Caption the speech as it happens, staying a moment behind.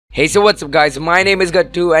Hey, so what's up guys, my name is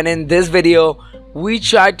Gattu and in this video we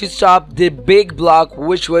tried to stop the big block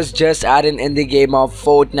which was just added in the game of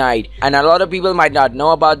Fortnite. And a lot of people might not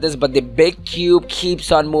know about this, but the big cube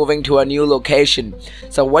keeps on moving to a new location.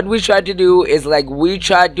 So what we tried to do is we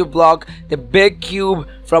tried to block the big cube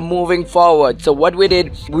from moving forward. So what we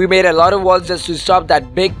did, we made a lot of walls just to stop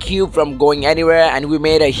that big cube from going anywhere, and we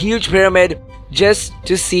made a huge pyramid just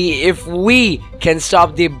to see if we can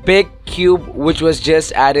stop the big cube which was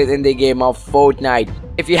just added in the game of Fortnite.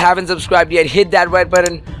 If you haven't subscribed yet, hit that red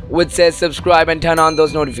button which says subscribe and turn on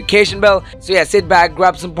those notification bell. So yeah, sit back,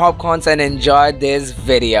 grab some popcorns and enjoy this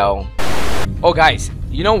video. Oh guys,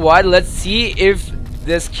 you know what, let's see if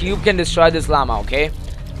this cube can destroy this llama. Okay,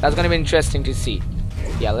 that's gonna be interesting to see.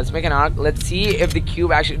 Yeah, let's make an arc. Let's see if the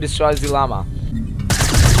cube actually destroys the llama.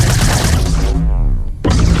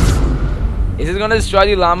 Is it gonna destroy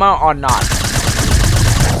the llama or not?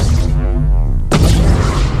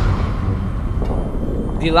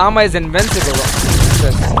 The llama is invincible.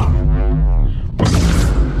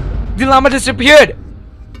 The llama disappeared.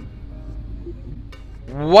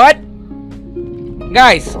 What?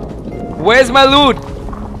 Guys, where's my loot?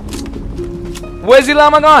 Where's the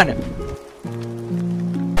llama gone?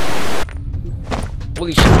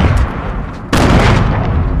 Holy shit.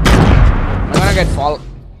 I'm gonna get followed.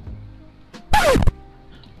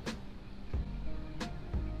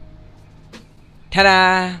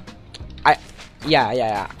 Ta-da!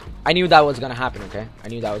 Yeah. I knew that was gonna happen, okay? I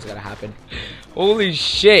knew that was gonna happen. Holy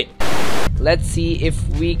shit! Let's see if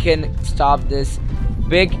we can stop this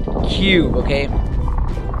big cube, okay?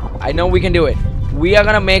 I know we can do it. We are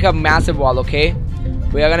gonna make a massive wall, okay?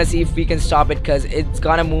 We are gonna see if we can stop it because it's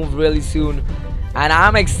gonna move really soon. And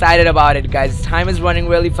I'm excited about it, guys. Time is running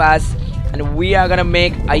really fast. And we are gonna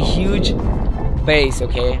make a huge base,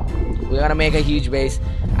 okay? We're gonna make a huge base.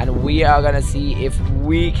 And we are gonna see if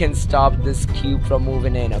we can stop this cube from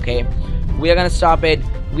moving in, okay? We are gonna stop it.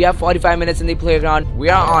 We have 45 minutes in the playground. We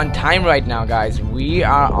are on time right now, guys. We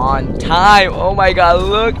are on time. Oh my god,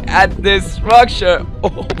 look at this structure.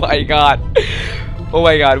 Oh my god. Oh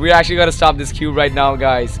my god, we're actually gonna stop this cube right now,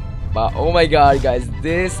 guys. But oh my god, guys,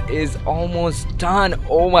 this is almost done.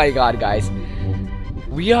 Oh my god, guys,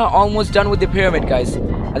 we are almost done with the pyramid, guys.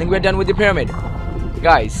 I think we're done with the pyramid,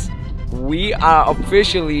 guys. We are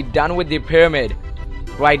officially done with the pyramid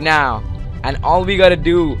right now. And all we gotta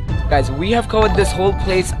do, guys, we have covered this whole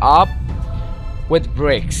place up with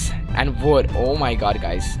bricks and wood. Oh my god,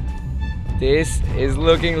 guys, this is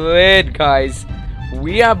looking lit, guys.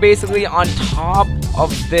 We are basically on top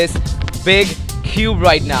of this big cube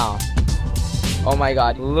right now. Oh my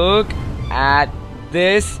god, look at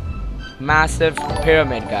this massive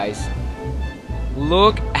pyramid, guys.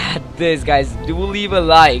 Look at this, guys. Do leave a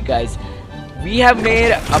like, guys. We have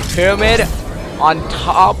made a pyramid on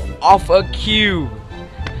top of a cube.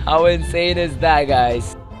 How insane is that,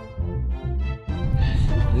 guys?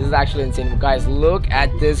 This is actually insane, guys. Look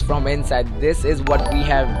at this from inside. This is what we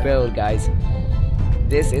have built, guys.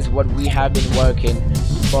 This is what we have been working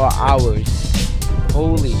for hours.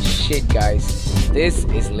 Holy shit, guys, this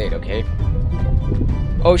is lit, okay?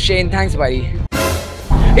 Oh Shane, thanks buddy.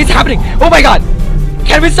 It's happening. Oh my god,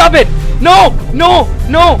 can we stop it? No.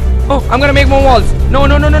 Oh, I'm gonna make more walls. No,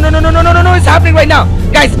 it's happening right now,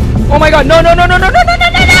 guys. Oh my god,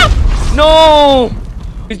 no.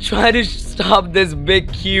 We tried to stop this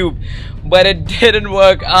big cube, but it didn't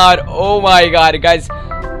work out. Oh my god, guys,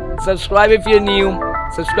 subscribe if you're new.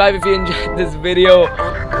 Subscribe if you enjoyed this video.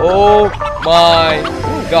 Oh my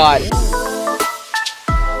god.